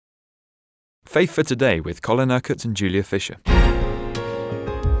Faith for Today with Colin Urquhart and Julia Fisher.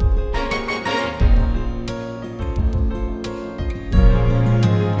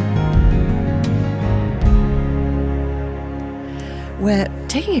 We're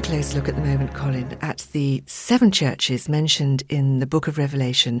taking a close look at the moment, Colin, at the 7 churches mentioned in the book of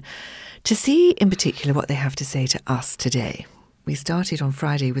Revelation to see in particular what they have to say to us today. We started on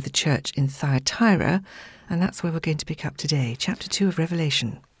Friday with the church in Thyatira, and that's where we're going to pick up today, chapter 2 of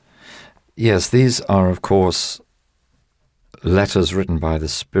Revelation. Yes, these are, of course, letters written by the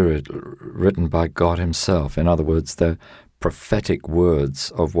Spirit, written by God himself. In other words, they're prophetic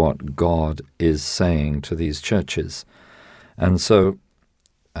words of what God is saying to these churches. And so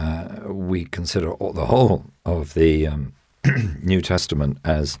we consider the whole of the New Testament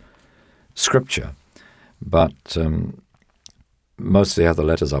as Scripture, but most of the other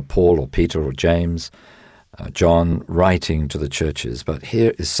letters are Paul or Peter or James, John writing to the churches. But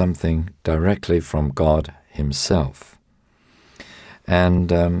here is something directly from God himself.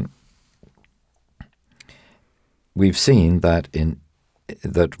 And we've seen that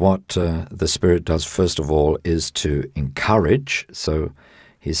what the Spirit does first of all is to encourage. So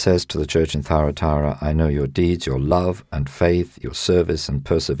he says to the church in Thyatira, I know your deeds, your love and faith, your service and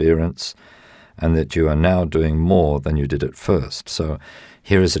perseverance, and that you are now doing more than you did at first. So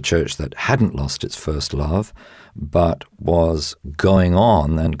here is a church that hadn't lost its first love, but was going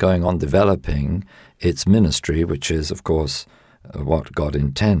on developing its ministry, which is, of course, what God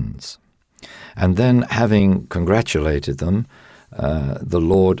intends. And then, having congratulated them, the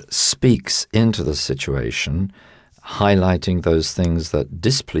Lord speaks into the situation, highlighting those things that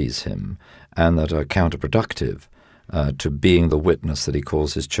displease him and that are counterproductive to being the witness that he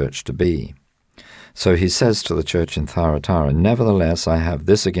calls his church to be. So he says to the church in Thyatira, nevertheless, I have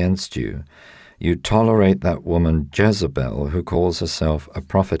this against you. You tolerate that woman Jezebel, who calls herself a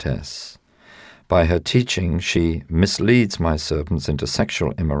prophetess. By her teaching, she misleads my servants into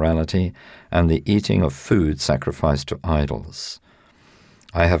sexual immorality and the eating of food sacrificed to idols.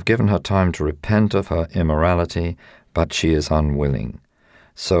 I have given her time to repent of her immorality, but she is unwilling.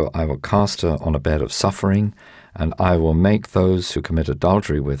 So I will cast her on a bed of suffering, and I will make those who commit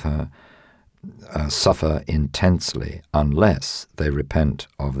adultery with her suffer intensely, unless they repent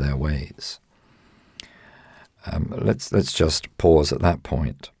of their ways. Let's just pause at that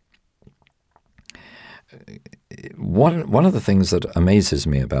point. One of the things that amazes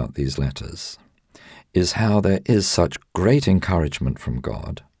me about these letters is how there is such great encouragement from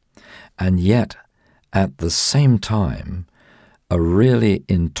God, and yet at the same time a really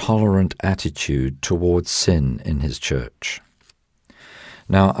intolerant attitude towards sin in his church.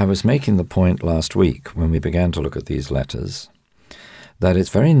 Now, I was making the point last week when we began to look at these letters that it's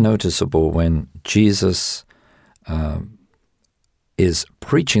very noticeable when Jesus is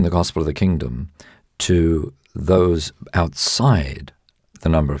preaching the gospel of the kingdom to those outside the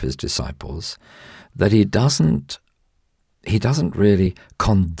number of his disciples, that he doesn't really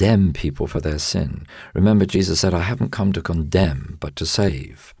condemn people for their sin. Remember, Jesus said, I haven't come to condemn, but to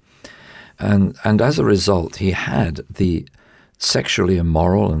save. And as a result, he had the sexually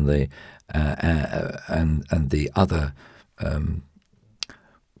immoral and the other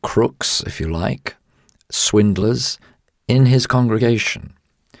crooks, if you like, swindlers, in his congregation.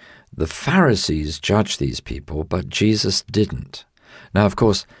 The Pharisees judged these people, but Jesus didn't. Now, of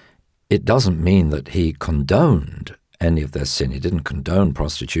course, it doesn't mean that he condoned any of their sin. He didn't condone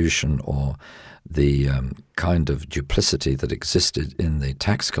prostitution or the kind of duplicity that existed in the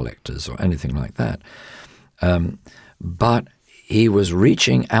tax collectors or anything like that. But he was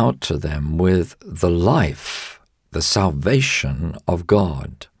reaching out to them with the life, the salvation of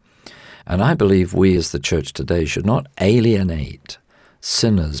God. And I believe we as the church today should not alienate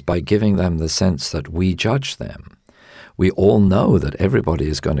sinners by giving them the sense that we judge them. We all know that everybody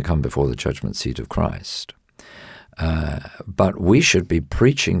is going to come before the judgment seat of Christ. But we should be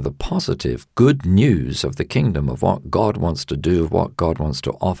preaching the positive, good news of the kingdom, of what God wants to do, what God wants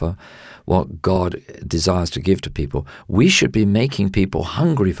to offer, what God desires to give to people. We should be making people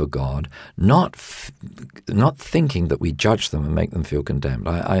hungry for God, not thinking that we judge them and make them feel condemned.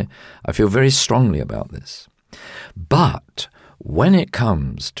 I feel very strongly about this. But when it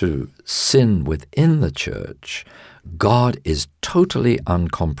comes to sin within the church, God is totally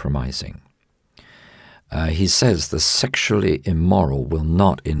uncompromising. He says the sexually immoral will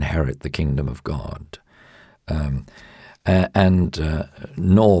not inherit the kingdom of God, and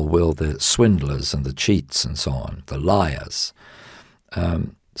nor will the swindlers and the cheats and so on, the liars.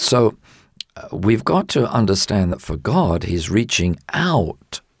 So we've got to understand that for God, he's reaching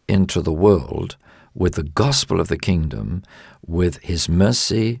out into the world with the gospel of the kingdom, with his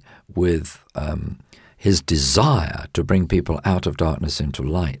mercy, with his desire to bring people out of darkness into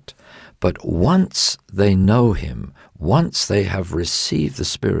light. But once they know him, once they have received the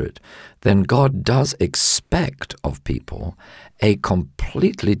Spirit, then God does expect of people a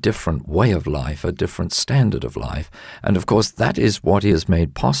completely different way of life, a different standard of life. And of course, that is what he has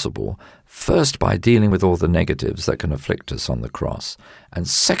made possible, first by dealing with all the negatives that can afflict us on the cross, and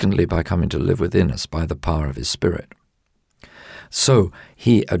secondly by coming to live within us by the power of his Spirit. So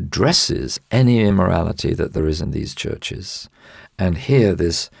he addresses any immorality that there is in these churches. And here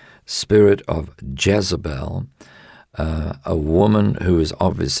this spirit of Jezebel, a woman who is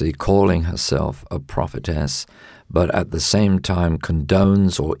obviously calling herself a prophetess, but at the same time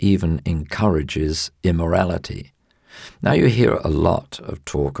condones or even encourages immorality. Now you hear a lot of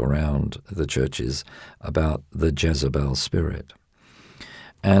talk around the churches about the Jezebel spirit.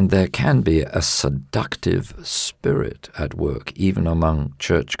 And there can be a seductive spirit at work, even among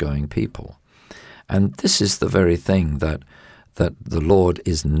church-going people. And this is the very thing that the Lord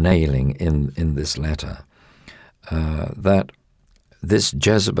is nailing in this letter, that this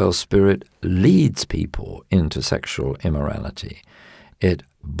Jezebel spirit leads people into sexual immorality. It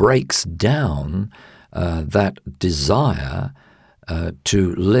breaks down that desire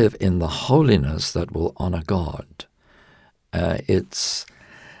to live in the holiness that will honor God. It's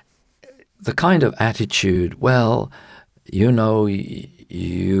the kind of attitude, well, you know,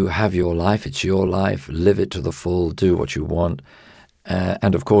 you have your life, it's your life, live it to the full, do what you want.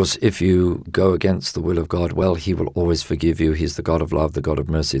 And of course, if you go against the will of God, well, he will always forgive you. He's the God of love, the God of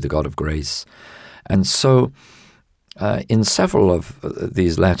mercy, the God of grace. And so in several of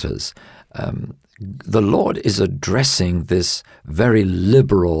these letters, the Lord is addressing this very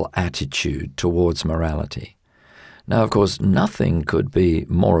liberal attitude towards morality. Now, of course, nothing could be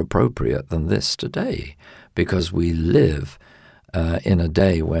more appropriate than this today, because we live in a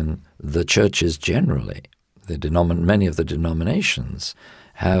day when the churches generally, many of the denominations,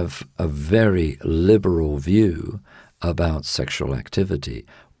 have a very liberal view about sexual activity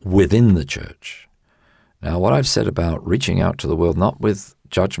within the church. Now, what I've said about reaching out to the world, not with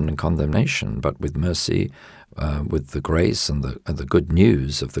judgment and condemnation, but with mercy, with the grace and the good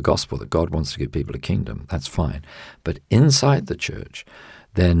news of the gospel that God wants to give people a kingdom, that's fine. But inside the church,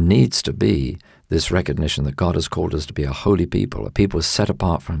 there needs to be this recognition that God has called us to be a holy people, a people set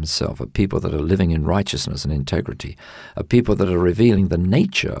apart from himself, a people that are living in righteousness and integrity, a people that are revealing the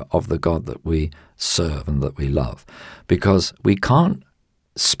nature of the God that we serve and that we love. Because we can't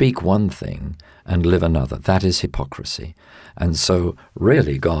speak one thing and live another. That is hypocrisy. And so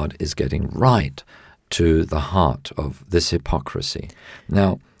really God is getting right to the heart of this hypocrisy.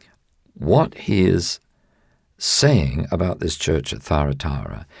 Now, what he is saying about this church at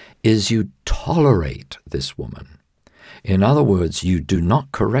Thyatira is you tolerate this woman. In other words, you do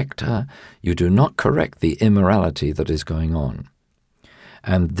not correct her, you do not correct the immorality that is going on.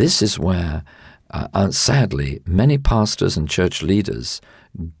 And this is where, sadly, many pastors and church leaders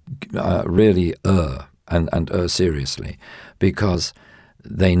really err, and err seriously, because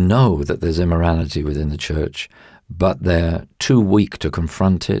they know that there's immorality within the church, but they're too weak to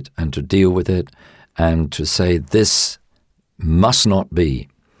confront it and to deal with it and to say this must not be.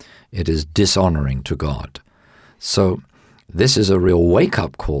 It is dishonoring to God. So this is a real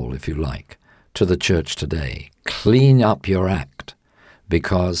wake-up call, if you like, to the church today. Clean up your act,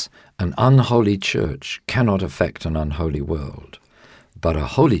 because an unholy church cannot affect an unholy world, but a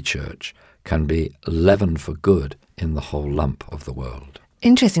holy church can be leaven for good in the whole lump of the world.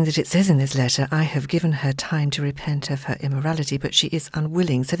 Interesting that it says in this letter, I have given her time to repent of her immorality, but she is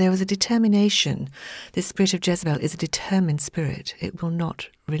unwilling. So there was a determination. This spirit of Jezebel is a determined spirit. It will not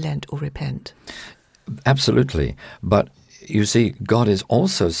relent or repent. Absolutely. But you see, God is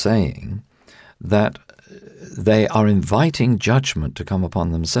also saying that they are inviting judgment to come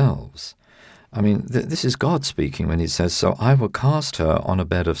upon themselves. I mean, this is God speaking when he says, so I will cast her on a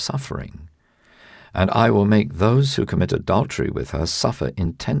bed of suffering, and I will make those who commit adultery with her suffer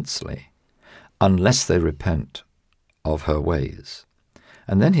intensely, unless they repent of her ways.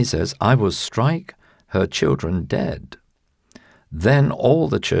 And then he says, I will strike her children dead. Then all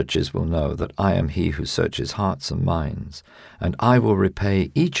the churches will know that I am he who searches hearts and minds, and I will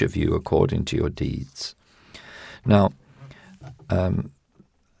repay each of you according to your deeds. Now,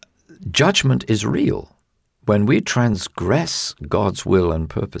 judgment is real. When we transgress God's will and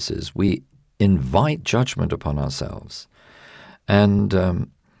purposes, we invite judgment upon ourselves. And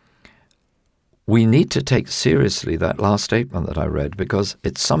we need to take seriously that last statement that I read, because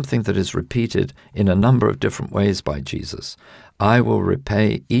it's something that is repeated in a number of different ways by Jesus. I will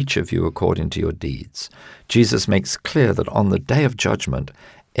repay each of you according to your deeds. Jesus makes clear that on the day of judgment,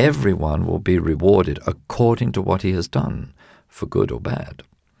 everyone will be rewarded according to what he has done, for good or bad.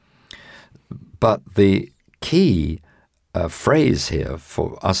 But the key phrase here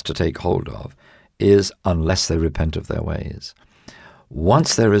for us to take hold of is unless they repent of their ways.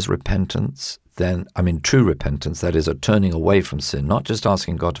 Once there is repentance, true repentance, that is a turning away from sin, not just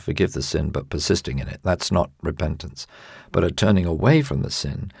asking God to forgive the sin, but persisting in it. That's not repentance. But a turning away from the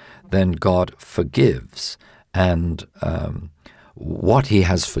sin, then God forgives. And what he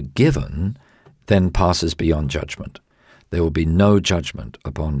has forgiven then passes beyond judgment. There will be no judgment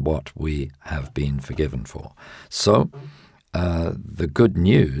upon what we have been forgiven for. So the good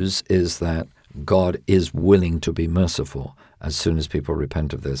news is that God is willing to be merciful as soon as people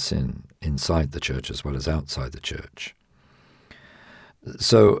repent of their sin inside the church as well as outside the church.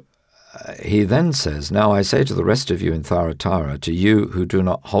 So he then says, "Now I say to the rest of you in Thyatira, to you who do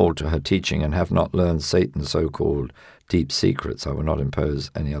not hold to her teaching and have not learned Satan's so-called deep secrets, I will not impose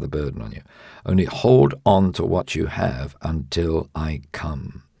any other burden on you. Only hold on to what you have until I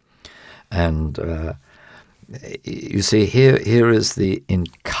come." And you see, here is the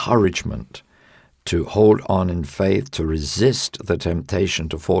encouragement to hold on in faith, to resist the temptation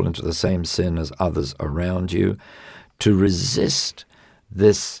to fall into the same sin as others around you, to resist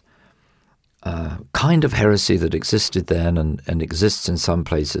this kind of heresy that existed then and exists in some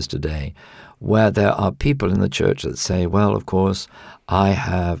places today, where there are people in the church that say, well, of course, I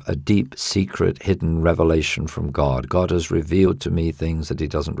have a deep, secret, hidden revelation from God. God has revealed to me things that he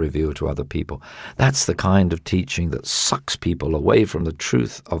doesn't reveal to other people. That's the kind of teaching that sucks people away from the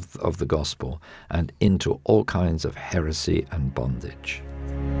truth of the gospel and into all kinds of heresy and bondage.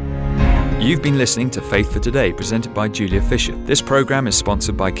 You've been listening to Faith for Today, presented by Julia Fisher. This program is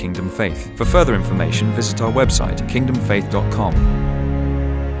sponsored by Kingdom Faith. For further information, visit our website, kingdomfaith.com.